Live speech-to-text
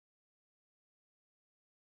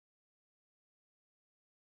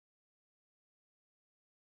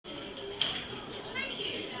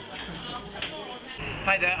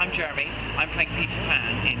Hi there, I'm Jeremy. I'm playing Peter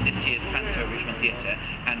Pan in this year's Panto at Richmond Theatre,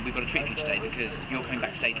 and we've got a treat for you today because you're coming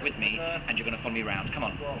backstage with me and you're going to follow me around. Come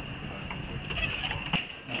on. Okay,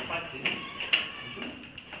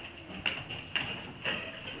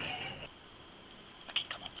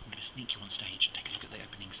 come on. I'm going to sneak you on stage and take a look at the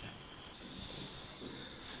opening set.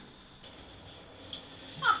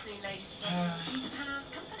 Afternoon, ladies and gentlemen, Peter Pan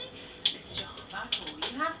Company. This is your half-hour call.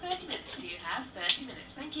 You have 30 minutes. You have 30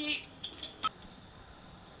 minutes. Thank you.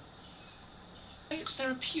 It's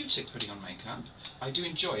therapeutic putting on makeup. I do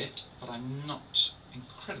enjoy it, but I'm not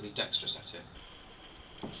incredibly dexterous at it.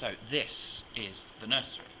 So this is the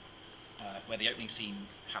nursery, where the opening scene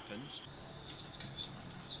happens. Let's go for some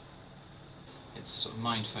eyebrows. It's a sort of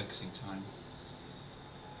mind-focusing time.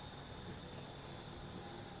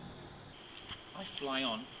 I fly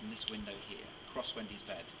on from this window here, across Wendy's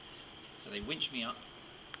bed. So they winch me up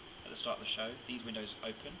at the start of the show. These windows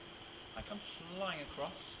open. I come flying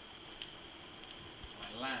across.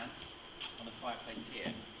 I land on the fireplace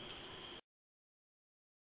here.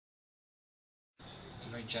 He's a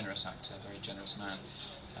very generous actor, a very generous man,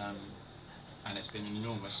 and it's been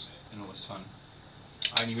enormous fun.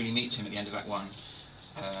 I only really meet him at the end of Act 1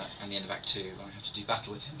 and the end of Act 2, when I have to do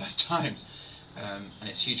battle with him both times, and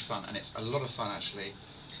it's huge fun, and it's a lot of fun actually.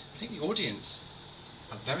 I think the audience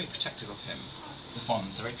are very protective of him. The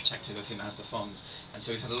Fonz are very protective of him as the Fonz, and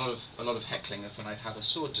so we've had a lot of heckling of when I have a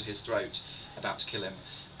sword to his throat, about to kill him,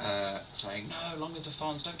 saying, "No, long live the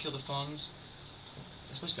Fonz! Don't kill the Fonz."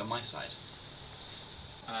 They're supposed to be on my side.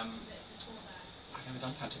 I've never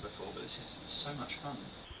done Panto before, but this is so much fun.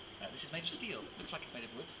 This is made of steel. Looks like it's made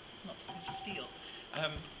of wood. It's not. It's made of steel.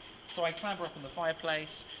 So I clamber up on the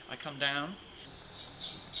fireplace. I come down.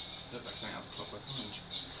 Looks like something out of Clockwork Orange.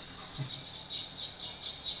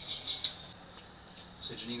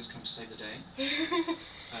 So Janina's come to save the day.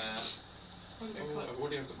 I've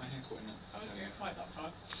already got my hair caught in it. I was going quite that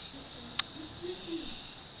far.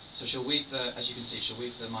 So she'll weave the, as you can see, she'll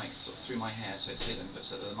weave the mic sort of through my hair so it's hidden, but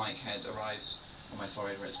so that the mic head arrives on my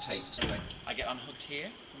forehead where it's taped. Anyway, I get unhooked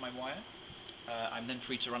here from my wire. I'm then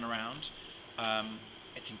free to run around.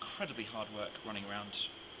 It's incredibly hard work running around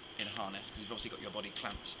in a harness because you've obviously got your body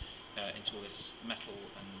clamped into all this metal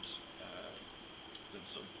and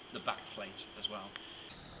the back plate as well.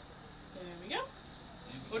 There we go.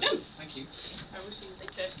 All done. Thank you. I will see you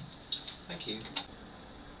later. Thank you.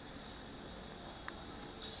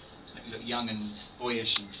 To make you look young and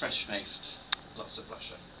boyish and fresh-faced. Lots of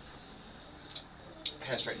blusher.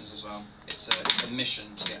 Hair straighteners as well. It's a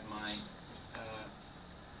mission to get my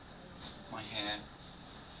my hair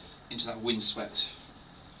into that windswept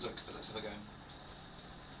look, but let's have a go.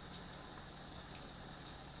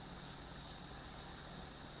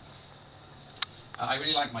 I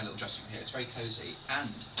really like my little dressing room here. It's very cosy,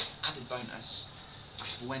 and added bonus, I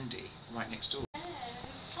have Wendy right next door.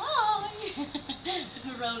 Hi!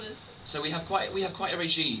 The rollers. So we have quite a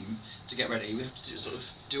regime to get ready. We have to sort of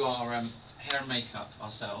do our hair and makeup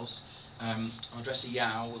ourselves. Our dresser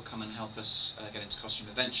Yao will come and help us get into costume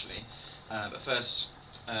eventually. But first,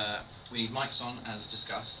 we need mics on, as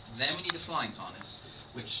discussed. Then we need a flying harness,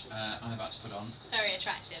 which I'm about to put on. Very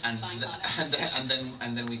attractive, flying harness.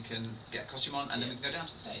 And then we can get a costume on, and then we can go down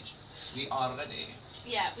to the stage. We are ready.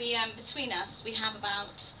 Yeah, we between us, we have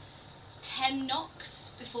about 10 knocks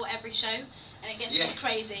before every show, and it gets a bit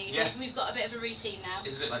crazy. Yeah. We've got a bit of a routine now.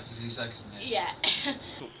 It's a bit like Piccadilly Circus in here. Yeah.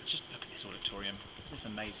 Just look at this auditorium. It's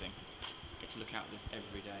amazing. Get to look out at this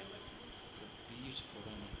every day. Beautiful,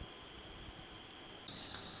 isn't it?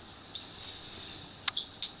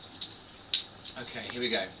 Okay, here we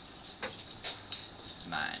go. This is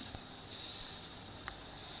mine.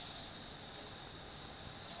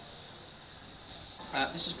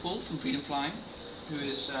 This is Paul from Freedom Flying, who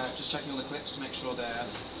is just checking all the clips to make sure they're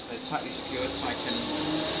tightly secured so I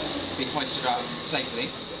can be hoisted out safely.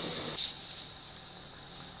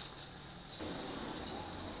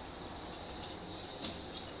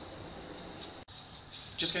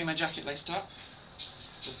 Just getting my jacket laced up,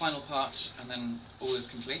 the final part, and then all is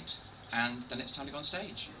complete. And then it's time to go on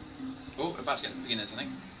stage. Oh, we're about to get the beginners, I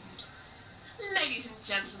think. Ladies and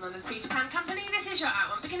gentlemen of the Peter Pan Company, this is your Act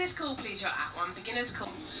 1 beginner's call. Please, your Act 1 beginner's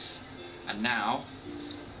call. And now,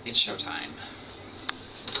 it's showtime.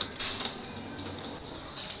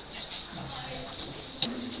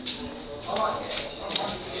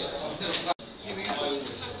 Here we go.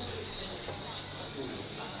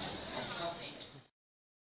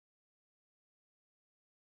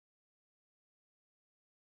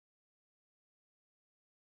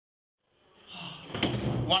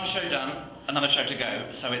 One show done, another show to go,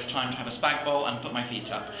 so it's time to have a spag bowl and put my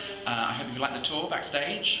feet up. I hope you've liked the tour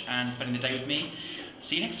backstage and spending the day with me.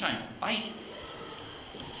 See you next time. Bye.